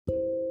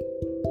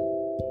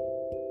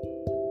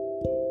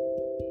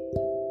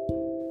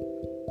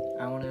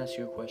ask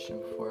you a question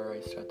before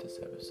I start this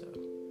episode.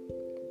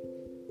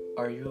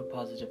 Are you a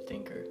positive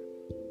thinker?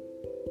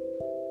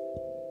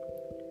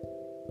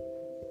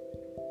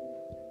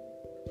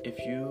 If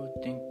you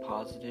think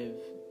positive,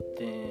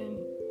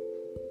 then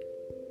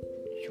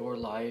your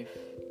life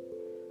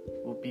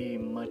will be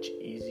much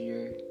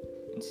easier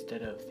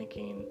instead of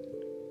thinking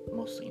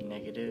mostly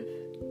negative.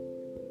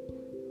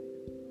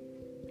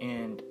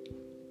 And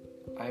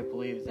I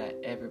believe that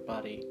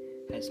everybody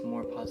has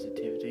more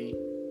positivity.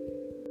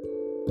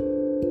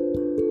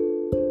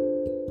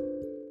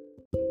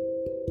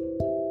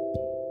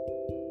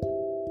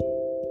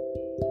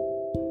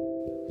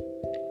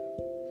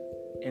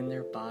 In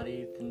their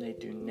body than they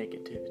do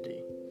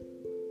negativity.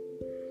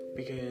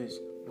 Because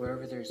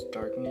wherever there's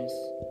darkness,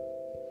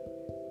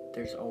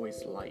 there's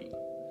always light.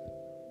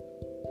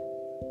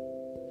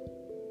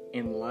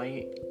 And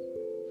light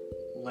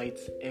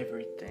lights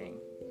everything.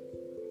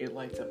 It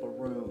lights up a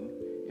room.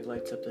 It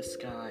lights up the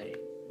sky.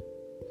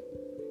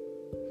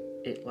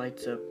 It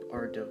lights up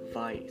our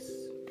device.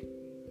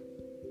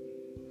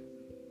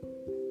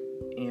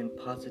 And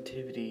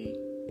positivity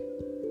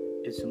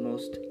is the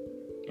most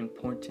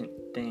important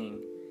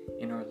thing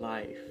in our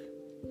life.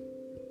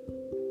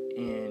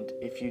 And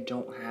if you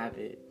don't have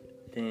it,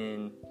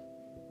 then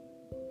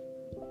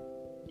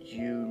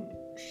you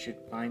should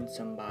find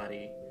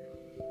somebody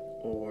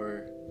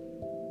or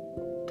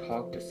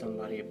talk to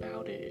somebody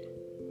about it.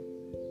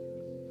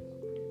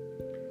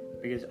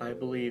 Because I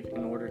believe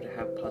in order to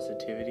have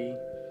positivity,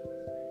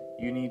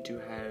 you need to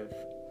have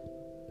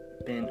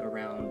been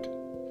around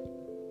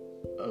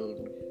a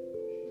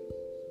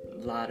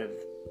lot of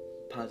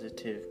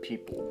positive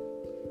people.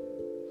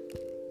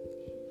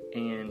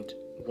 And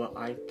what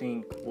I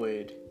think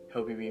would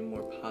help you be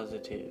more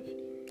positive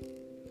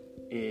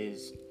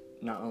is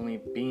not only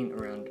being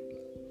around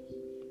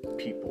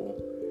people,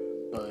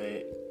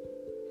 but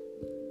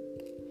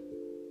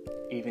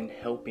even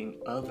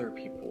helping other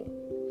people.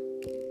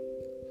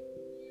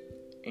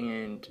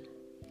 And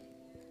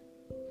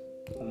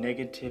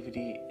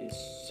negativity is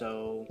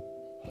so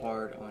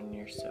hard on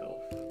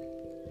yourself.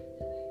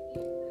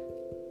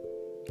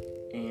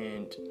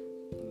 And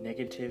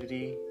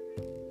negativity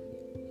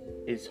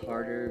is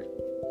harder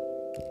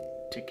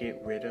to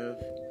get rid of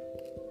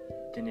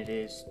than it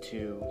is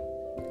to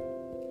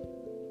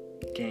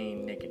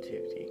gain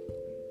negativity.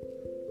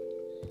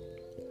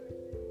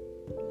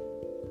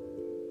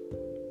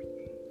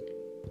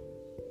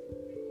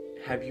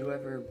 Have you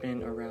ever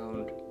been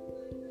around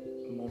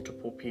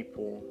multiple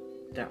people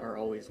that are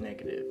always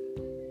negative?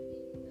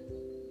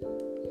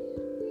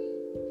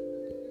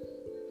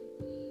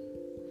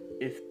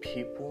 If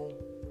people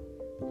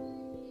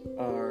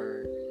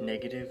are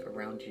negative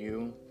around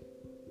you,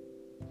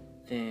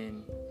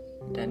 then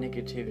that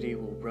negativity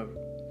will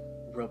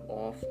rub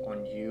off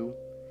on you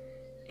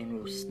and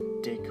will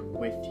stick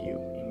with you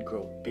and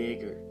grow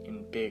bigger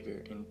and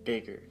bigger and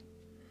bigger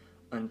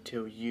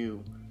until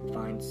you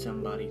find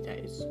somebody that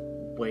is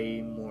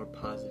way more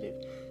positive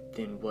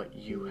than what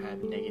you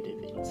have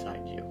negative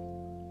inside you.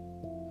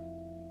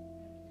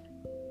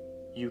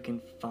 You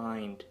can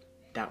find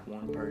that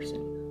one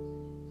person,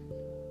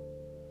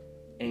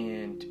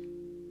 and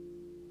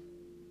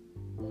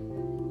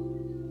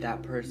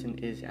that person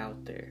is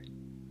out there.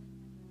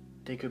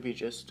 They could be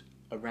just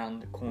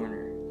around the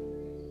corner.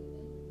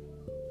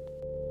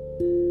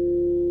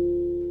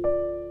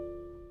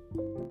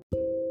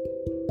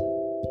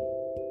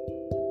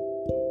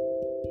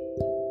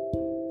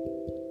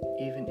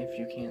 Even if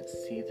you can't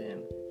see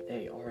them,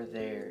 they are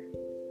there.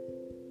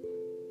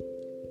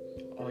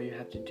 All you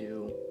have to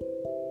do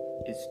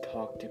is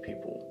talk to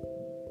people.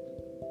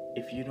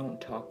 If you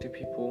don't talk to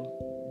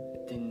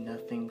people, then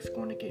nothing's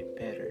going to get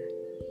better.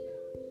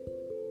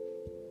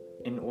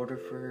 In order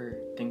for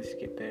things to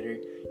get better,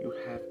 you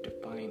have to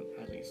find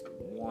at least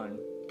one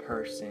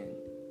person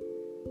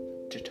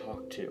to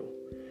talk to.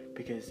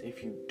 Because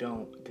if you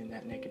don't, then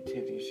that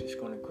negativity is just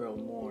going to grow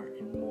more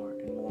and more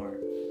and more.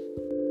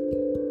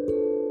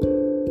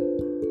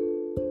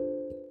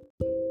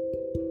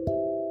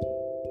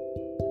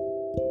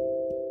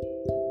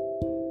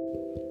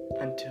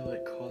 Until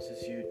it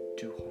causes you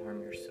to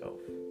harm yourself.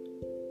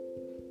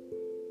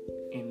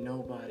 And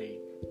nobody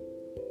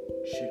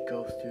should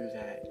go through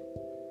that.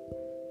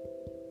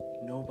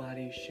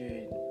 Nobody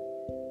should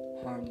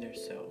harm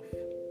themselves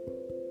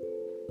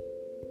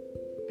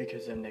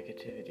because of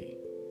negativity.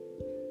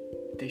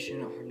 They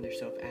shouldn't harm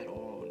themselves at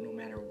all, no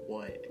matter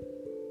what.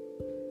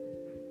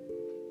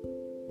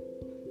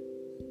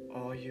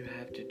 All you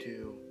have to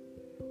do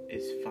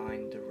is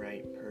find the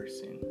right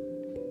person.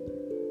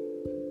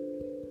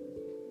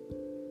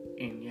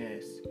 And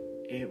yes,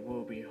 it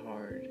will be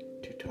hard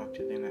to talk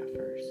to them at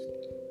first,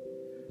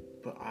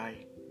 but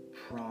I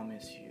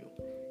promise you,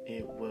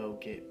 it will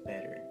get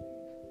better.